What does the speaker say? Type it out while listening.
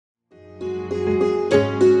Hi,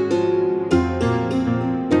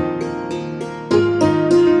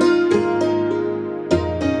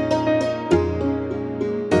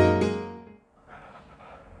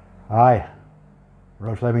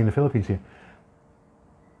 Rod Fleming in the Philippines here.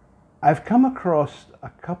 I've come across a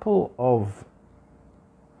couple of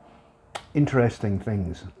interesting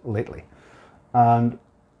things lately, and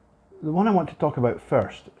the one I want to talk about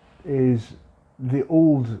first is the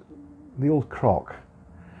old crock.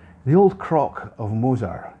 The old crock of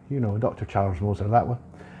Moser, you know, Dr. Charles Moser, that one.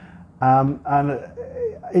 And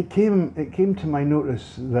it came to my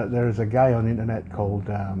notice that there's a guy on the internet called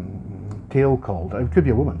ETLE, it could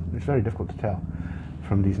be a woman, it's very difficult to tell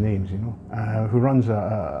from these names, you know, who runs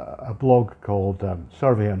a blog called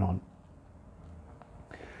Surveyanon,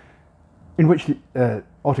 in which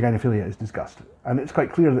autogynephilia is discussed. And it's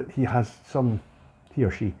quite clear that he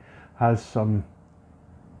or she has some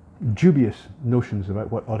dubious notions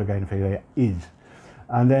about what autogynephilia is.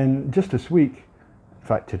 And then just this week, in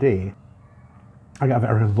fact today, I got a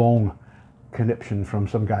very long conniption from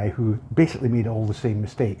some guy who basically made all the same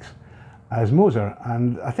mistakes as Moser.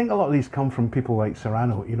 And I think a lot of these come from people like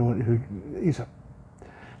Serrano, you know,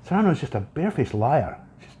 Serrano is just a barefaced liar,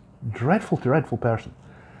 just dreadful person.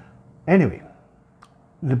 Anyway,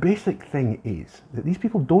 the basic thing is that these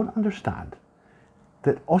people don't understand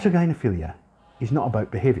that autogynephilia is not about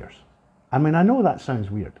behaviours. I mean, I know that sounds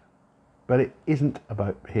weird, but it isn't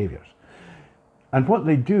about behaviours. And what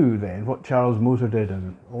they do then, what Charles Moser did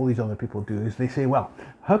and all these other people do, is they say, well,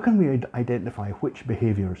 how can we identify which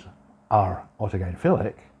behaviours are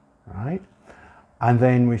autogynephilic, right? And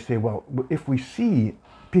then we say, well, if we see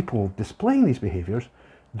people displaying these behaviours,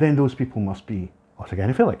 then those people must be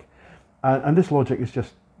autogynephilic. And this logic is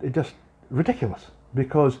just ridiculous,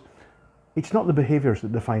 because it's not the behaviours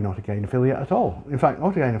that define autogynephilia at all. In fact,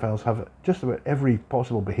 autogynephiles have just about every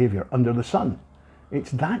possible behaviour under the sun.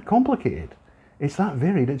 It's that complicated. It's that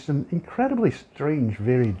varied. It's an incredibly strange,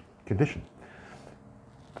 varied condition.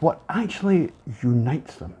 What actually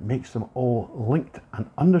unites them, makes them all linked and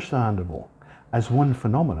understandable as one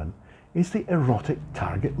phenomenon, is the erotic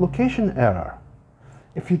target location error.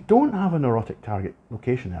 If you don't have an erotic target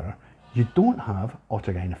location error, you don't have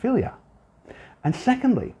autogynephilia. And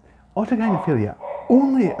secondly, autogynephilia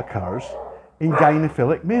only occurs in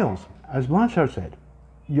gynophilic males. As Blanchard said,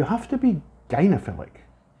 you have to be gynophilic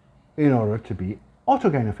in order to be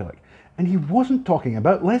autogynephilic. And he wasn't talking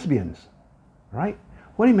about lesbians, right?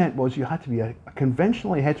 What he meant was you had to be a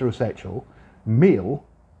conventionally heterosexual male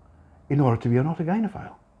in order to be an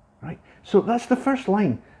autogynephile, right? So that's the first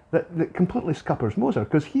line that completely scuppers Moser,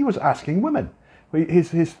 because he was asking women.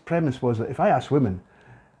 His premise was that if I ask women,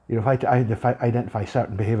 you know, if I identify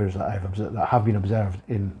certain behaviours that have been observed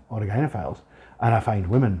in autogynephiles, and I find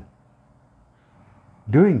women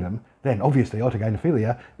doing them, then obviously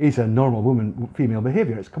autogynephilia is a normal female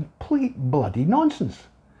behaviour. It's complete bloody nonsense.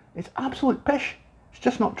 It's absolute pish. It's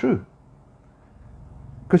just not true.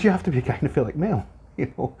 Because you have to be a gynophilic male.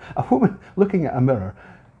 You know, a woman looking at a mirror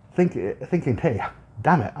thinking, hey,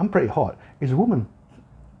 damn it, I'm pretty hot, is a woman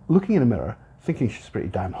looking in a mirror thinking she's pretty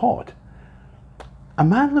damn hot. A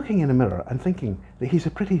man looking in a mirror and thinking that he's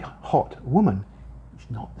a pretty hot woman is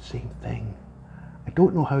not the same thing. I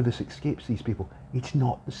don't know how this escapes these people. It's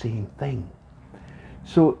not the same thing.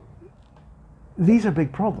 So these are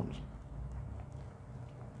big problems.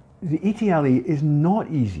 The ETLE is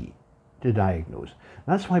not easy to diagnose.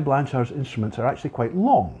 That's why Blanchard's instruments are actually quite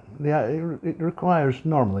long. It requires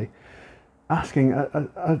normally asking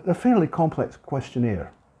a fairly complex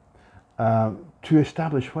questionnaire to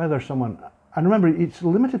establish whether someone, and remember, it's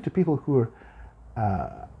limited to people who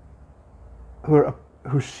are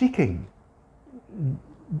seeking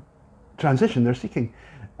transition. They're seeking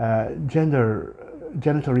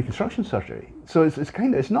genital reconstruction surgery. So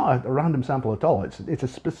it's not a random sample at all. It's a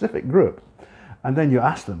specific group, and then you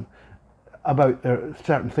ask them about their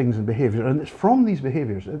certain things and behaviour, and it's from these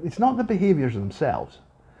behaviours. It's not the behaviours themselves,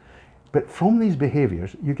 but from these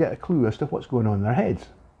behaviours you get a clue as to what's going on in their heads.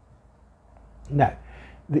 Now,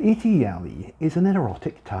 the ETLE is an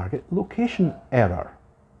erotic target location error.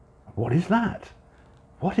 What is that?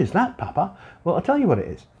 What is that, Papa? Well, I'll tell you what it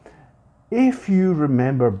is. If you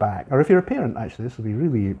remember back, or if you're a parent, actually, this will be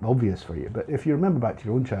really obvious for you, but if you remember back to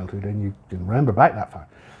your own childhood and you can remember back that far,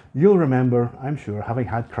 you'll remember, I'm sure, having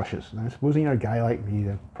had crushes. Now, supposing you're a guy like me,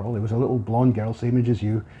 there probably was a little blonde girl, same age as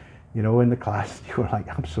you know, in the class, you were like,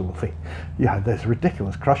 absolutely, you had this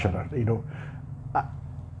ridiculous crush on her, you know.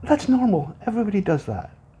 That's normal. Everybody does that.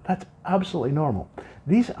 That's absolutely normal.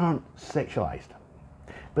 These aren't sexualized,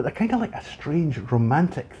 but they're kind of like a strange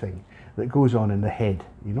romantic thing that goes on in the head,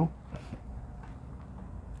 you know.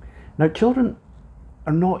 Now, children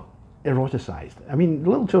are not eroticized. I mean,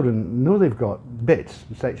 little children know they've got bits,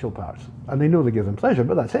 sexual parts, and they know they give them pleasure,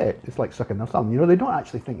 but that's it. It's like sucking their thumb. You know, they don't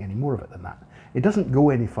actually think any more of it than that. It doesn't go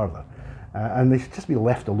any further. And they should just be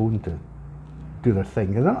left alone to do their thing,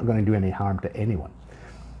 because they're not going to do any harm to anyone.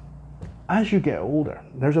 As you get older,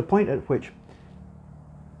 there's a point at which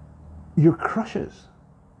your crushes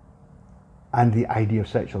and the idea of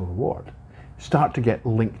sexual reward start to get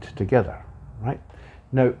linked together, right?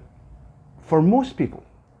 Now, for most people,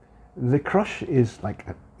 the crush is like,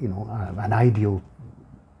 an ideal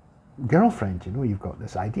girlfriend. You know, you've got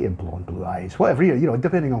this idea, blonde, blue eyes, whatever, you know,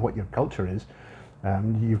 depending on what your culture is.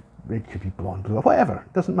 It could be blonde, blue, whatever,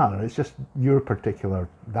 it doesn't matter. It's just your particular,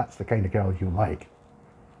 that's the kind of girl you like.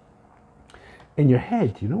 In your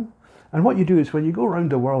head, you know. And what you do is when you go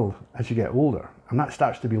around the world as you get older, and that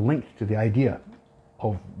starts to be linked to the idea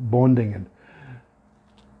of bonding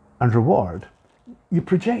and reward, you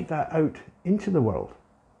project that out into the world,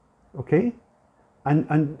 okay?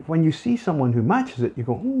 And when you see someone who matches it, you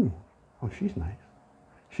go, oh, she's nice.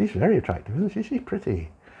 She's very attractive, isn't she? She's pretty.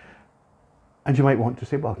 And you might want to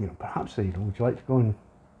say, well, you know, perhaps, you know, would you like to go and,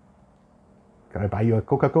 can I buy you a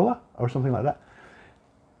Coca-Cola or something like that?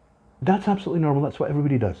 That's absolutely normal. That's what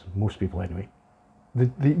everybody does, most people anyway.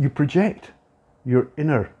 You project your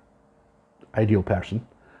inner ideal person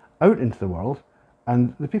out into the world,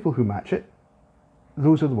 and the people who match it,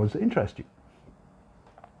 those are the ones that interest you.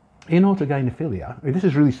 In autogynephilia, I mean, this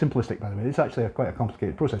is really simplistic, by the way, it's actually quite a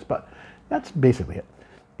complicated process, but that's basically it.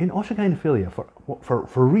 In autogynephilia,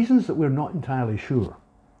 for reasons that we're not entirely sure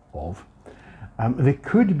of, they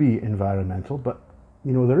could be environmental, but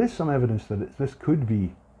you know, there is some evidence that this could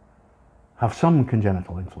have some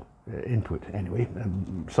congenital input anyway,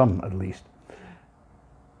 some at least.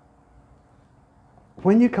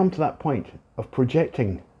 When you come to that point of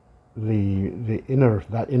projecting that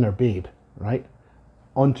inner babe, right,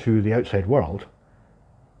 onto the outside world,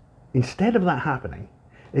 instead of that happening,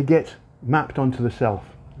 it gets mapped onto the self.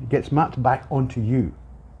 It gets mapped back onto you,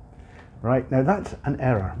 right? Now that's an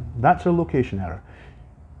error. That's a location error.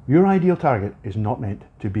 Your ideal target is not meant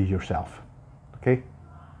to be yourself, okay?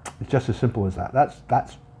 It's just as simple as that.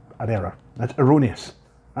 That's an error. That's erroneous,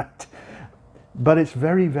 right? But it's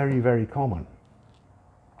very, very, very common.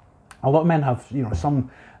 A lot of men have, you know, some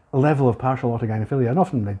level of partial autogynephilia, and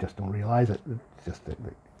often they just don't realise it. It's just that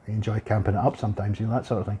they enjoy camping it up sometimes, you know, that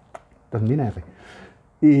sort of thing. Doesn't mean anything.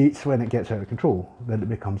 It's when it gets out of control that it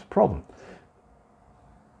becomes a problem.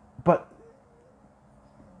 But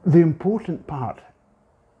the important part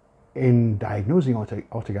in diagnosing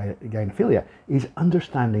autogynephilia is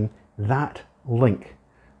understanding that link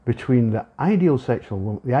between the ideal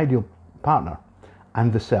partner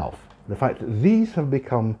and the self. The fact that these have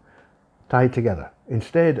become tied together.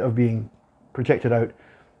 Instead of being projected out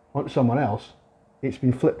onto someone else, it's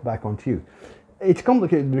been flipped back onto you. It's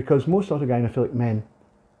complicated because most autogynephilic men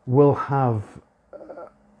will are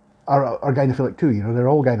gynephilic too, you know, they're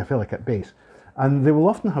all gynephilic at base. And they will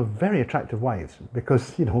often have very attractive wives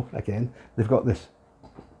because, you know, again, they've got this,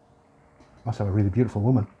 must have a really beautiful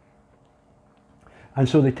woman. And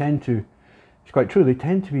so they tend to, it's quite true, they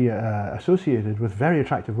tend to be associated with very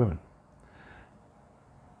attractive women.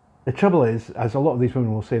 The trouble is, as a lot of these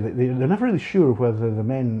women will say, that they're never really sure whether the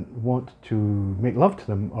men want to make love to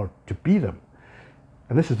them or to be them.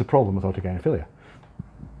 And this is the problem with autogynephilia.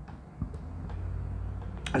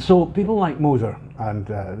 So people like Moser and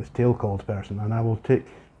this tail-called person, and I will take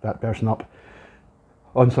that person up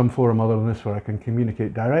on some forum other than this where I can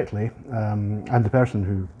communicate directly, and the person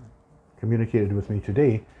who communicated with me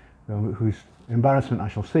today, whose embarrassment I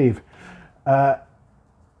shall save,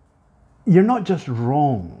 you're not just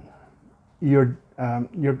wrong, you're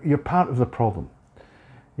part of the problem.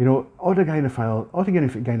 You know,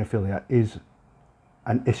 autogynephilia is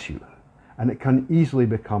an issue, and it can easily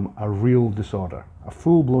become a real disorder, a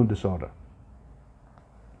full-blown disorder.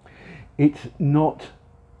 It's not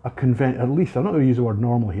a at least I'm not going to use the word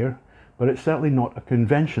normal here, but it's certainly not a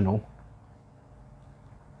conventional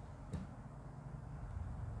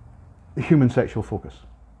human sexual focus,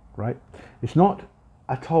 right? It's not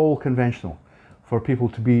at all conventional for people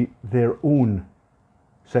to be their own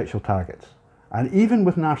sexual targets. And even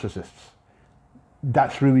with narcissists,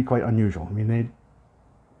 that's really quite unusual. I mean,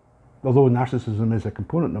 although narcissism is a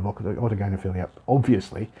component of autogynephilia,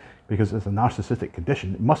 obviously, because it's a narcissistic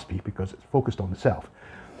condition, it must be because it's focused on the self.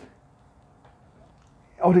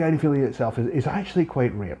 Autogynephilia itself is actually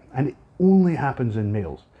quite rare, and it only happens in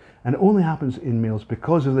males. And it only happens in males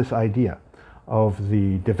because of this idea of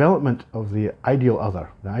the development of the ideal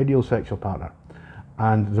other, the ideal sexual partner,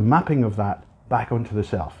 and the mapping of that back onto the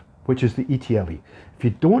self, which is the ETLE. If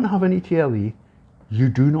you don't have an ETLE, you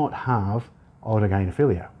do not have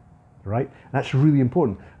autogynephilia, right? That's really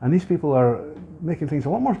important. And these people are making things a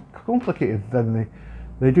lot more complicated than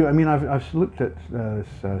they do. I mean, I've looked at this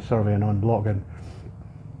survey on blog, and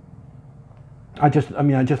I just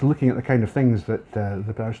looking at the kind of things that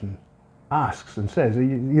the person asks and says,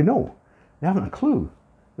 you know, they haven't a clue.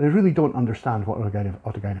 They really don't understand what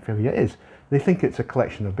autogynephilia is. They think it's a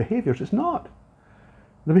collection of behaviours. It's not.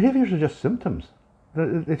 The behaviours are just symptoms.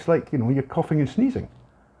 It's like, you know, you're coughing and sneezing.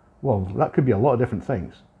 Well, that could be a lot of different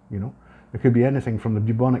things, you know. It could be anything from the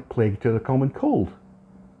bubonic plague to the common cold.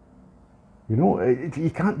 You know, you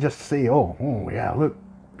can't just say, oh yeah, look,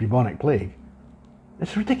 bubonic plague.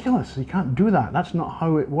 It's ridiculous. You can't do that. That's not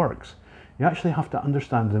how it works. You actually have to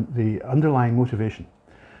understand the underlying motivation.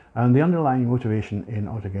 And the underlying motivation in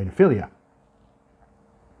autogynephilia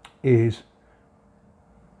is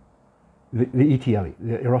the ETLE,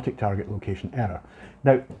 the erotic target location error.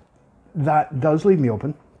 Now, that does leave me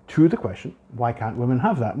open to the question, why can't women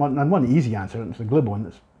have that? And one easy answer, and it's a glib one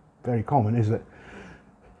that's very common, is that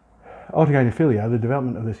autogynephilia, the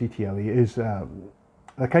development of this ETLE, is a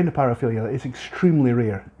kind of paraphilia that is extremely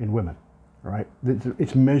rare in women, right?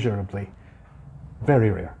 It's measurably very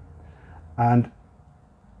rare. And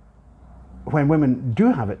when women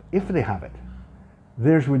do have it, if they have it,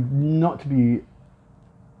 theirs would not be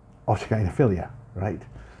autogynephilia, right?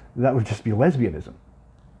 That would just be lesbianism.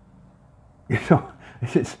 You know,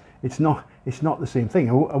 it's not the same thing.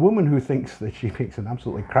 A woman who thinks that she makes an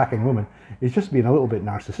absolutely cracking woman is just being a little bit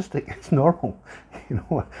narcissistic. It's normal, you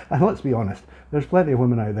know. And let's be honest, there's plenty of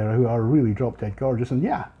women out there who are really drop dead gorgeous, and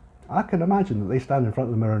yeah, I can imagine that they stand in front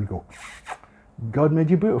of the mirror and go, "God made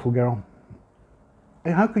you beautiful, girl."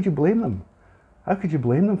 And how could you blame them? How could you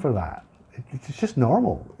blame them for that? It's just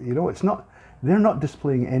normal, you know. It's not. They're not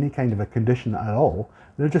displaying any kind of a condition at all.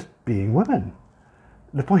 They're just being women.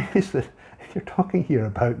 The point is that you're talking here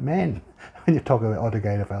about men. When you're talking about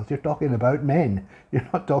autogynephiles, you're talking about men. You're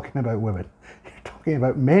not talking about women. You're talking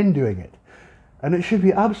about men doing it. And it should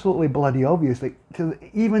be absolutely bloody obvious, that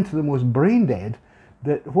even to the most brain dead,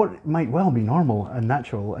 that what might well be normal and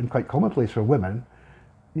natural and quite commonplace for women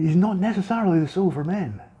is not necessarily so for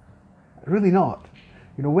men. Really not.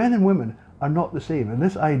 You know, men and women are not the same. And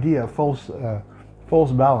this idea of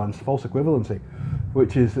false balance, false equivalency,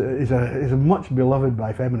 which is a much beloved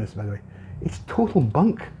by feminists, by the way, it's total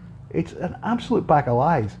bunk. It's an absolute pack of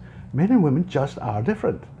lies. Men and women just are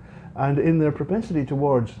different. And in their propensity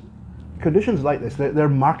towards conditions like this, they're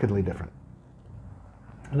markedly different.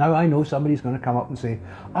 Now I know somebody's going to come up and say,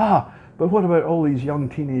 but what about all these young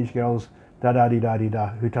teenage girls,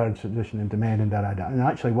 da-da-dee-da-dee-da, who transition into men and da-da-da. And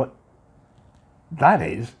actually what that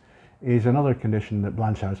is another condition that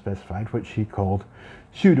Blanchard specified, which he called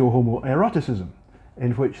pseudo-homoeroticism,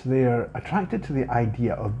 in which they're attracted to the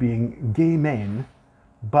idea of being gay men,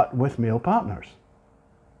 but with male partners.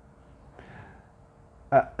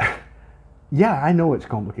 Yeah, I know it's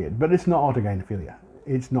complicated, but it's not autogynephilia.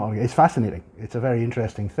 It's not. It's fascinating. It's a very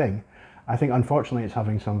interesting thing. I think, unfortunately, it's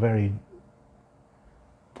having some very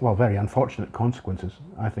unfortunate consequences.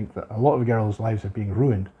 I think that a lot of girls' lives are being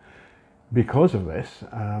ruined because of this,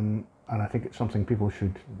 and I think it's something people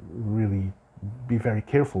should really be very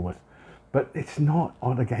careful with. But it's not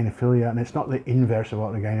autogynephilia, and it's not the inverse of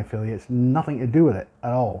autogynephilia. It's nothing to do with it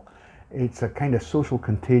at all. It's a kind of social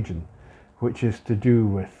contagion, which is to do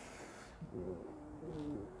with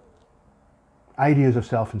ideas of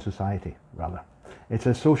self in society, rather. It's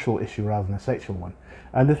a social issue rather than a sexual one.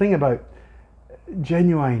 And the thing about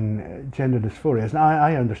genuine gender dysphoria is, now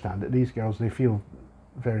I understand that these girls, they feel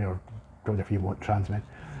very, or whatever you want, trans men,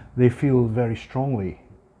 they feel very strongly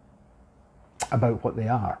about what they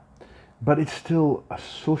are. But it's still a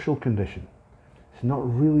social condition. It's not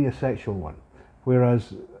really a sexual one.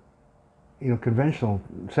 Whereas, you know, conventional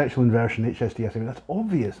sexual inversion, HSDS, that's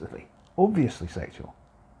obviously sexual.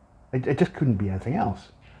 It just couldn't be anything else.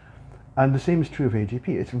 And the same is true of AGP.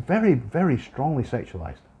 It's very, very strongly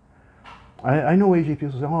sexualized. I know AGP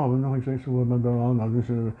people say, oh, I'm not sexual,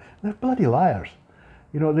 they're bloody liars.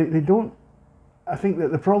 You know, they don't. I think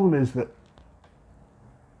that the problem is that,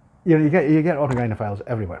 you know, you get autogynephiles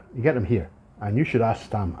everywhere. You get them here, and you should ask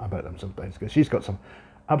Stam about them sometimes, because she's got some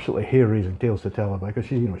absolutely hair-raising tales to tell about. Because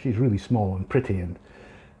she's really small and pretty, and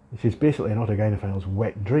she's basically an autogynephile's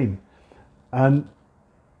wet dream. And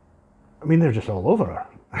I mean, they're just all over her.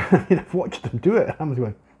 I mean, I've watched them do it, and I'm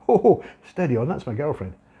going, oh, steady on, that's my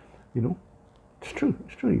girlfriend. You know, it's true.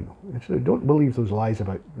 You know, it's true. Don't believe those lies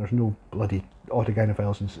about there's no bloody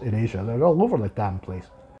autogynephiles in Asia. They're all over the damn place.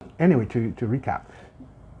 Anyway, to recap.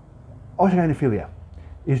 Autogynephilia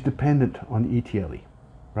is dependent on ETLE,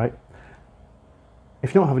 right?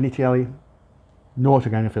 If you don't have an ETLE, no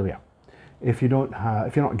autogynephilia. If you're not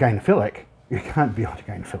gynophilic, you can't be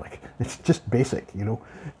autogynephilic. It's just basic, you know.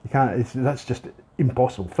 You can't. That's just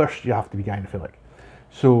impossible. First, you have to be gynophilic.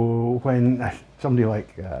 So when somebody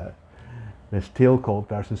like this tail-called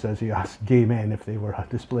person says he asked gay men if they were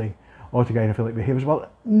displaying autogynephilic behaviours, well,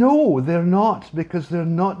 no, they're not, because they're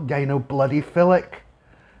not gyno-bloody-philic.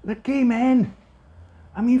 They're gay men.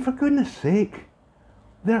 I mean, for goodness sake,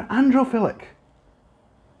 they're androphilic.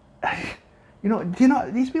 You know, do you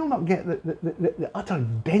not? These people not get the utter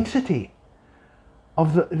density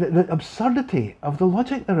of the absurdity of the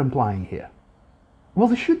logic they're implying here. Well,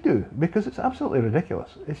 they should do, because it's absolutely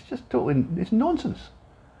ridiculous. It's just totally, it's nonsense.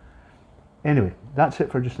 Anyway, that's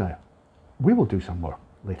it for just now. We will do some more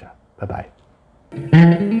later. Bye-bye.